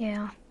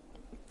 Yeah.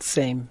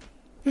 Same.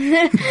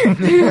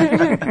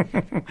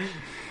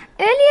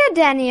 Earlier,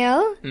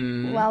 Daniel,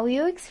 while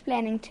you were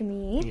explaining to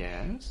me,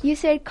 Yes, you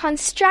said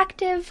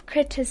constructive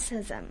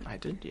criticism. I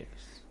did. Yes.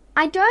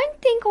 I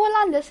don't think all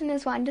our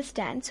listeners will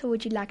understand, so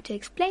would you like to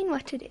explain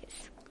what it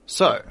is?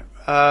 So,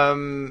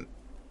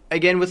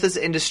 again, with this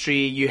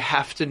industry, you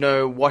have to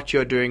know what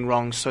you're doing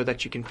wrong so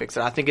that you can fix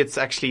it. I think it's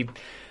actually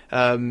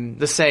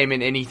the same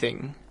in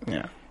anything.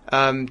 Yeah.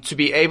 To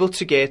be able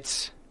to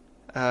get,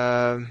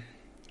 how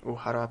do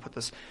I put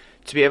this?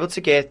 To be able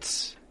to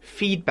get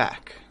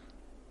feedback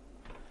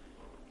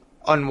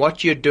on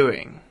what you're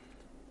doing,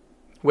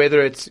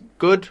 whether it's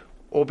good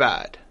or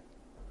bad,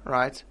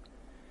 right?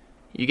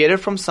 You get it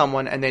from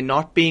someone and they're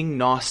not being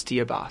nasty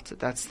about it.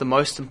 That's the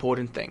most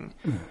important thing.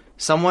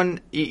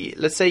 Someone,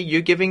 let's say you're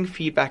giving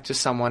feedback to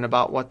someone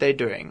about what they're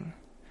doing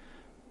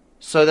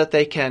so that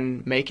they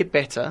can make it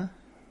better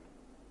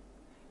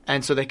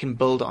and so they can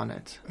build on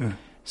it.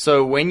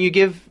 So when you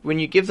give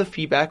the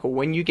feedback, or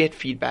when you get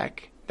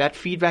feedback, that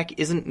feedback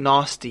isn't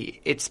nasty.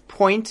 Its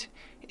point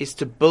is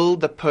to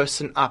build the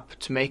person up,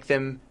 to make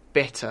them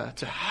better,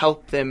 to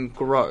help them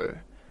grow.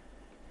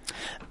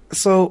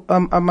 So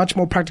a much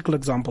more practical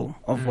example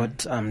of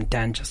what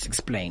Dan just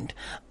explained.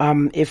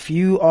 If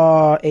you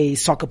are a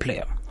soccer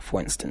player,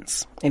 for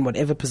instance, in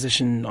whatever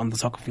position on the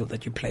soccer field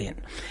that you play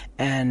in,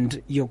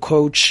 and your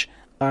coach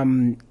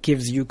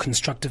gives you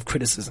constructive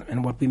criticism.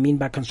 And what we mean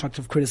by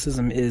constructive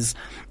criticism is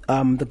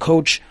the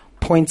coach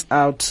points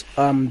out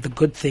the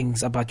good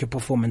things about your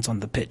performance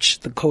on the pitch.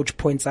 The coach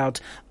points out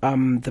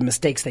the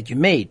mistakes that you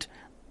made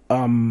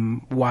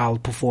while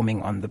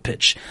performing on the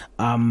pitch.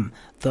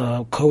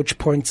 The coach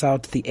points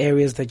out the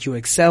areas that you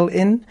excel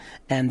in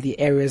and the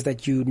areas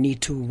that you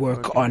need to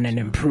work on and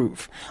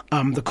improve.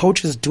 The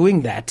coach is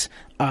doing that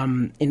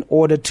in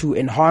order to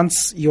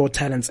enhance your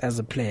talents as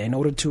a player, in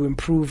order to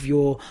improve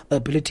your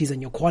abilities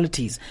and your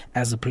qualities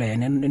as a player,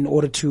 and in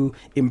order to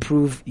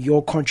improve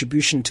your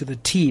contribution to the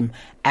team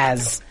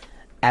as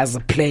a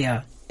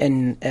player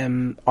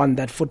on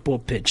that football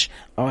pitch,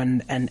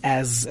 and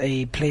as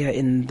a player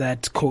in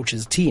that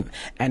coach's team.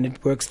 And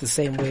it works the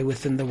same way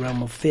within the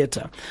realm of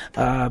theatre,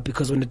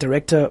 because when the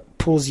director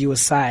pulls you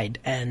aside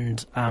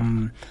and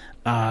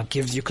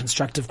gives you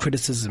constructive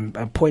criticism,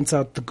 points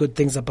out the good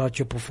things about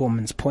your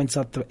performance, points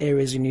out the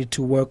areas you need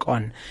to work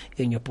on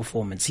in your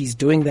performance. He's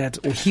doing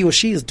that, or he or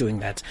she is doing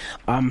that,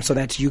 so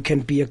that you can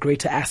be a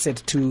greater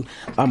asset to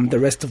the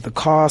rest of the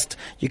cast,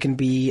 you can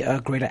be a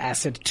greater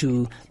asset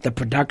to the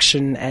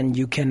production, and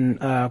you can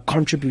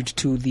contribute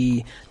to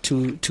the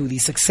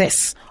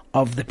success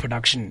of the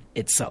production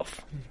itself.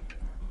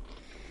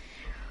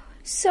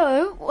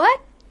 So,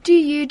 what do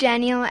you,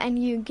 Daniel, and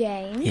you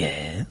gain?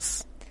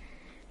 Yes.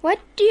 What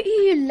do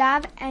you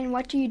love and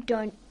what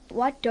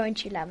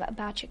don't you love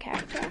about your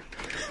character?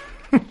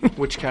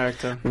 Which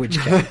character? Which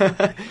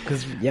character?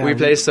 'Cause, yeah, we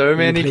play so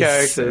many play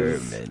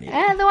characters. So many.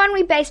 The one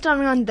we based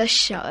on this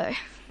show.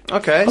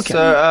 Okay.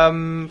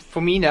 So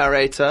for me,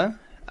 narrator,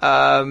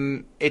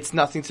 it's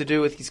nothing to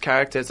do with his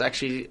character. It's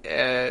actually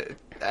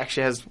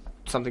has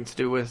something to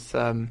do with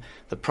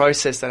the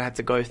process that I had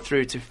to go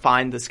through to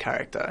find this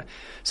character.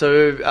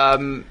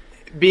 So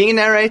being a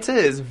narrator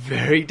is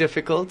very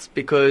difficult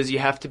because you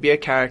have to be a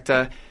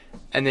character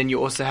and then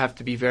you also have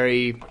to be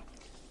very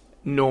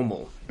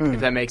normal,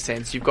 if that makes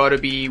sense. You've got to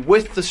be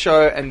with the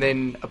show and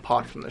then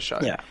apart from the show.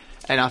 Yeah.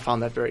 And I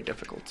found that very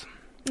difficult.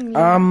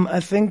 I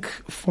think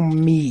for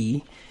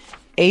me,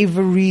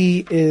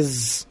 Avery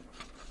is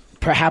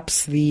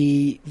perhaps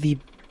the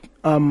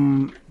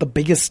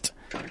biggest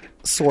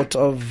sort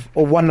of,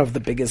 or one of the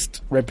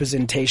biggest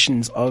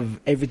representations of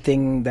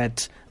everything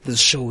that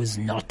this show is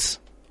not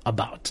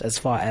about, as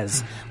far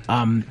as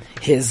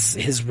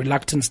his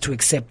reluctance to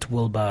accept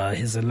Wilbur,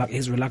 his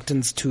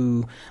reluctance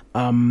to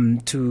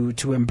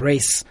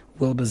embrace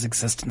Wilbur's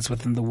existence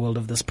within the world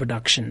of this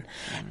production,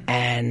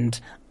 and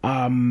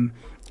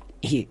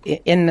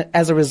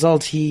as a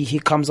result, he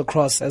comes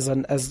across as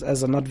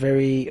a not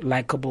very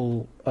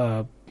likable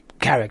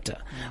character,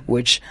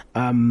 which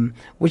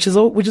is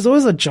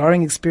always a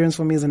jarring experience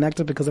for me as an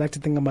actor, because I like to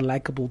think I'm a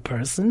likable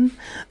person.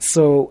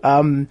 So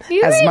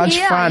You as really much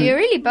are. fun. You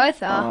really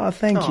both are. Oh,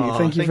 thank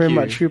you very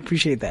much. We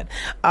appreciate that.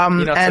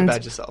 You're not so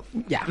bad yourself.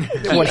 Yeah,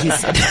 what he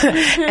said.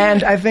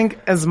 And I think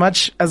as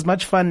much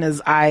fun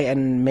as I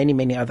and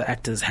many other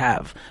actors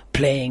have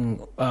playing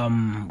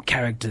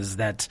characters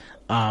that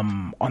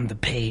on the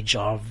page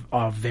are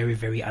very,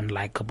 very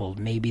unlikable.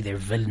 Maybe they're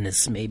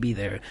villainous, maybe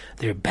they're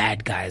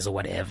bad guys or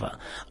whatever.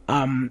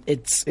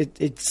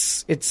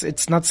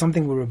 It's not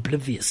something we're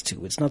oblivious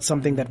to. It's not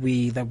something that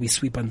we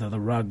sweep under the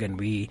rug and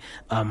we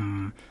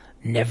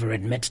never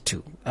admit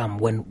to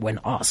when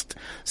asked.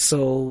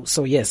 So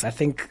yes, I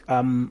think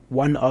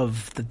one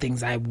of the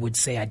things I would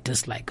say I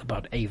dislike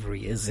about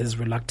Avery is his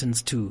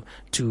reluctance to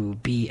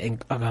be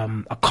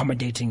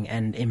accommodating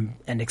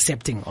and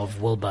accepting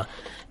of Wilbur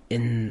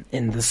in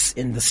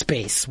the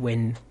space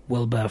when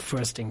Wilbur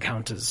first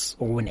encounters,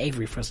 or when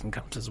Avery first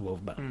encounters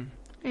Wilbur.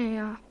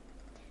 Yeah.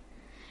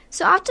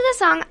 So after the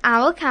song, I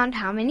will count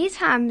how many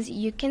times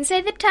you can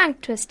say the tongue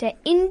twister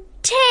in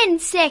 10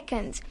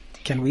 seconds.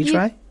 Can we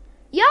try?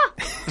 Yeah,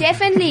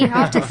 definitely.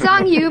 After the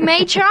song, you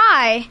may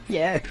try.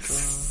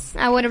 Yes.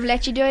 I would have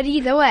let you do it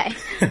either way.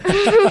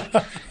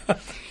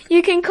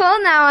 You can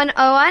call now on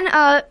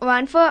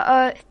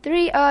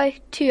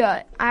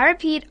 010-140-3020. I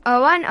repeat,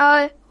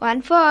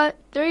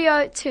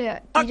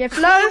 010-140-3020. DJ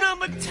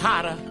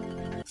Flo.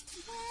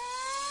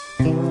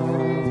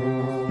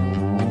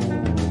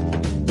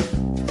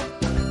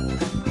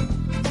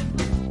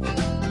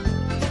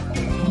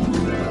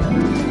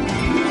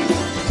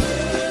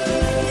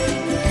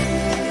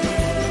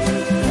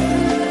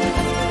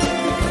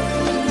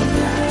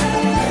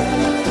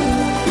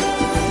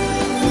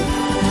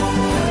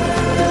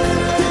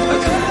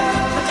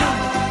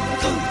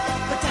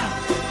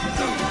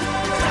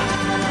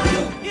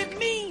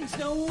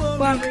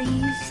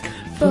 Worries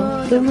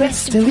for the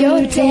rest of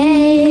your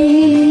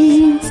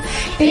days.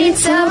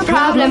 It's a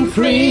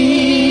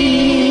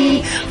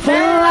problem-free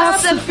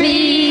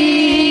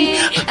philosophy.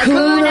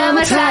 Hakuna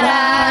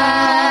Matata.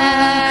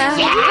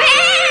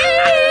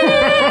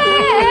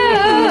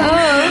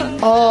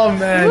 Oh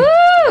man,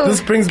 Woo!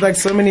 this brings back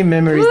so many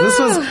memories. This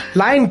was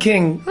Lion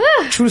King. Woo!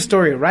 True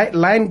story, right?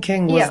 Lion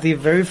King was Yeah. the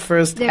very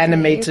first Definitely.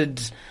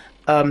 animated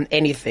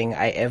anything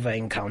I ever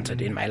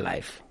encountered in my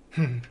life.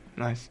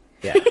 Nice.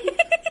 Yeah.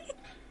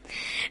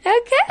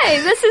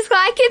 Okay, this is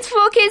Fly Kids,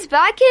 for Kids,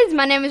 by Kids.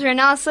 My name is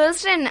Renal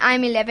Silverstone and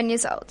I'm 11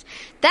 years old.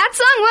 That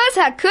song was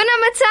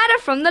Hakuna Matata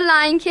from The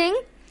Lion King.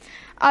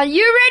 Are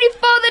you ready for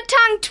the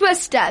tongue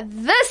twister?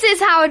 This is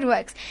how it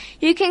works.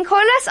 You can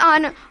call us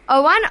on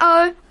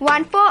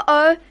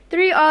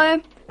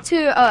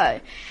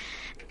 010-140-3020.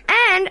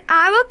 And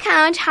I will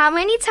count how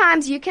many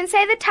times you can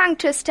say the tongue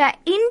twister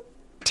in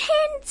 10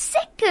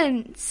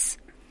 seconds.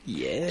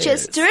 Yes.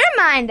 Just a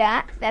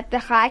reminder that the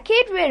High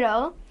Kid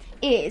riddle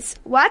is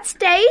what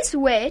stays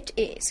where it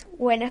is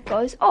when it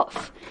goes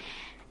off.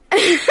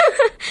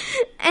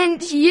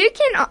 And you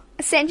can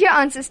send your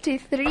answers to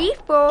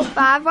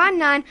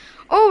 34519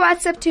 or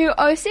WhatsApp to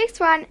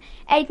 061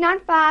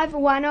 895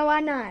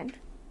 1019.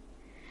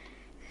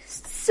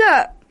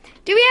 So,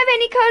 do we have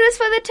any coders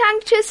for the tongue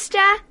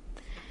twister?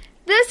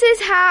 This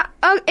is how,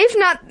 if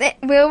not,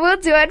 we'll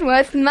do it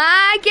with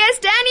my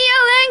guest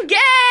Daniel and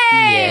Gabe.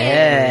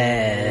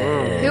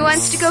 Yeah. Who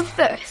wants to go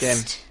first? Game.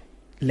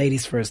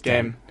 Ladies first.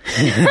 Game.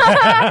 Okay,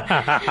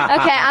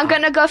 I'm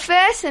going to go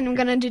first, and I'm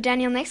going to do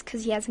Daniel next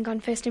because he hasn't gone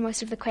first in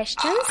most of the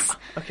questions.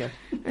 Okay.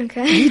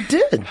 Okay. You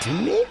did, didn't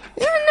you?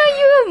 No,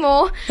 you were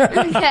more.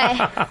 Okay.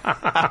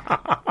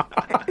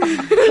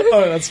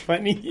 Oh, that's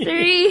funny.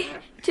 3,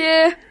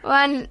 2,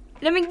 1.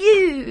 Let me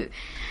go.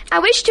 I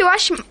wish to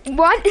wash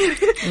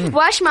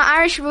wash my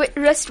Irish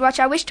wristwatch.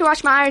 I wish to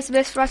wash my Irish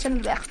wristwatch.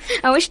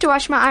 I wish to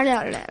wash my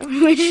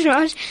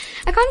Irish.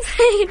 I can't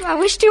say it. I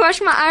wish to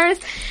wash my Irish.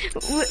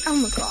 Oh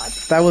my god.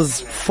 That was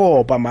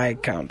 4 by my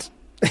count.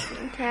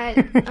 Okay.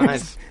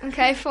 Nice.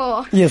 Okay,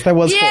 4. Yes, that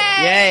was 4.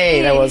 Yay!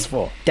 Yay, that was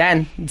 4.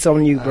 Dan, it's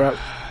on you, bro.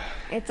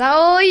 It's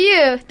all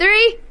you.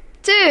 3,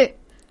 2,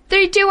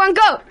 1,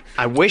 go.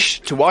 I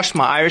wish to wash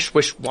my Irish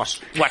watch.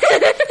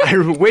 I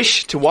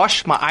wish to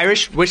wash my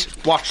Irish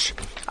watch.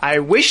 I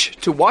wish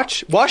to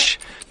wash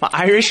my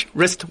Irish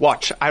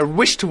wristwatch. I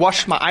wish to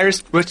wash my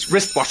Irish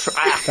wristwatch.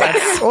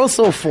 That's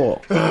also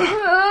 4.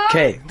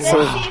 Okay, so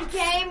Let's see if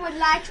Game would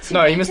like to.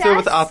 No, you must do it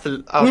without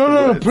the.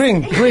 no, words.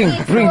 bring. You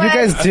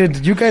guys did.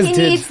 He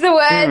needs the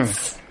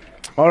words.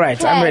 All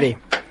right, I'm ready.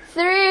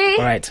 3,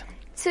 All right.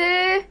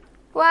 2,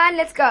 1,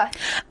 let's go.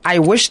 I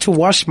wish to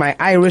wash my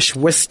Irish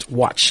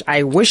wristwatch.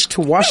 I wish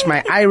to wash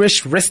my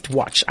Irish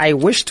wristwatch. I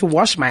wish to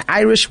wash my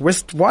Irish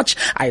wristwatch.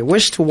 I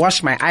wish to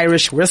wash my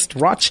Irish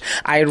wristwatch.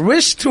 I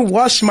wish to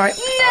wash my. No!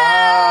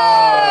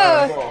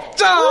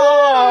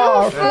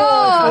 Oh,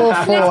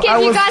 Let's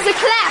give you guys a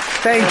clap.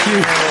 Thank you.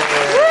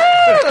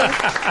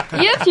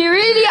 Yep, you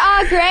really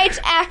are great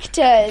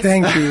actors.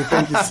 Thank you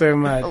so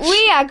much.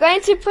 We are going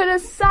to put a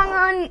song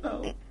on.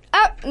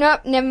 Oh, no,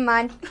 never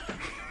mind.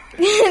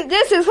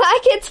 This is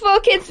Like Kids, for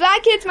Kids,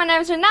 like Kids. My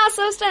name is Renal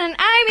Silverstone and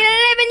I'm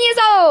 11 years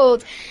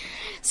old.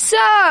 So,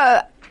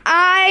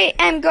 I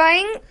am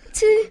going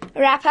to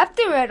wrap up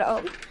the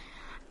riddle.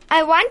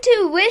 I want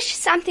to wish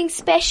someone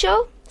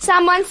special, a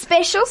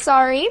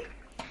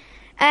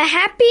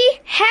happy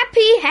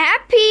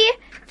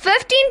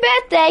 15th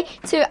birthday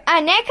to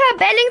Anneka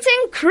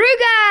Bellington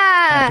Kruger.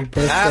 Happy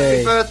birthday.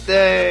 Happy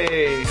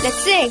birthday! Let's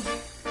sing.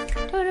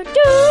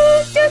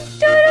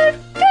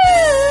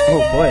 Oh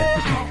boy.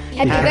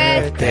 Happy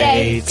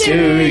birthday to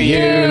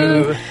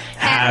you.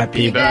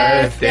 Happy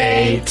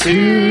birthday to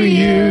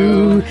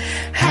you.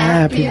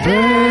 Happy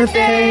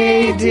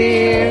birthday,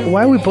 dear.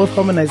 Why are we both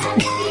harmonizing?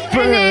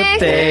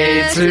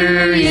 Birthday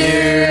to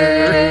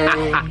you.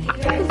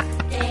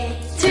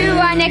 To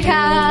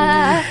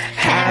Anneka.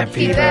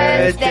 Happy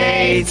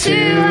birthday to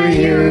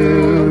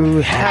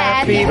you.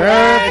 Happy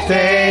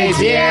birthday,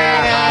 dear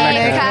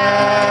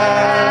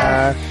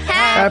Anneka.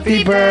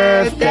 Happy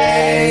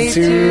birthday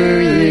to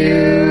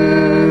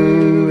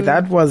you.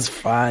 That was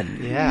fun.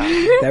 Yeah.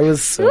 That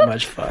was so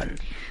much fun.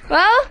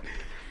 Well,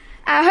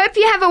 I hope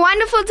you have a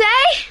wonderful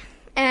day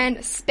and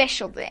a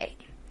special day.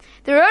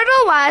 The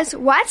riddle was,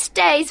 what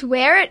stays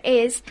where it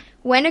is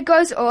when it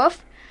goes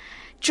off?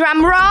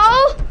 Drum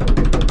roll.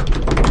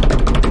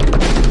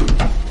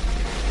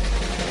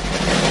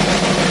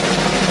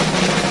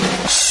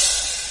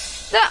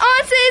 The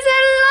answer is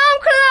alarm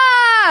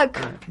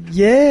clock.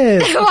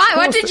 Yes. Why? of What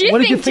course. did you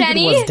What think, did you Jenny?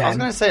 think it was, I was Dan?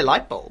 going to say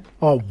light bulb.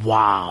 Oh,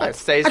 wow. It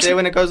stays there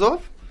when it goes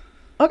off.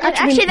 Oh,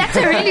 Actually, that's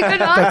a really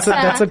good answer.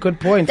 that's a good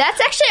point.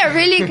 That's actually a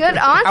really good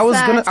answer. I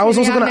was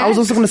also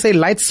honest. gonna say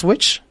light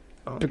switch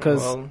because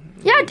Well,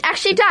 Yeah, it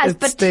actually does, it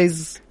but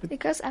stays. it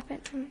goes up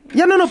and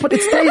Yeah, no, but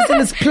it stays in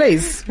its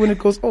place when it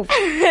goes off.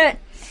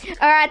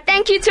 All right,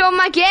 thank you to all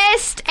my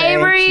guests, Thank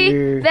Avery,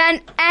 you.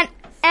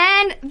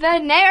 and the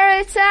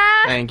narrator,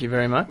 thank you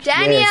very much.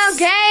 Danielle Yes.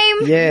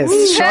 Game,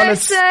 Yes,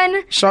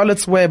 person.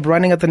 Charlotte's Web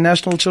running at the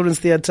National Children's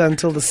Theatre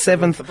until the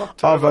 7th of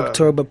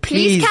October.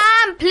 Please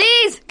come,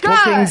 please go.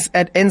 Bookings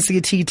at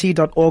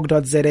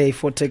nctt.org.za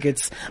for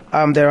tickets.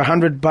 They're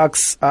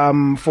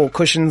 $100 for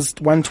cushions,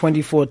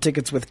 $124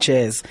 tickets with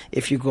chairs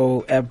if you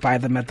go buy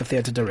them at the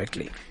theatre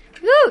directly.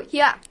 Woo,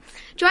 yeah.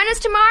 Join us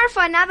tomorrow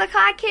for another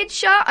Kai Kids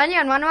show only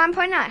on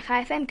 101.9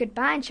 Chai FM.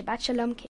 Goodbye and Shabbat Shalom, kids.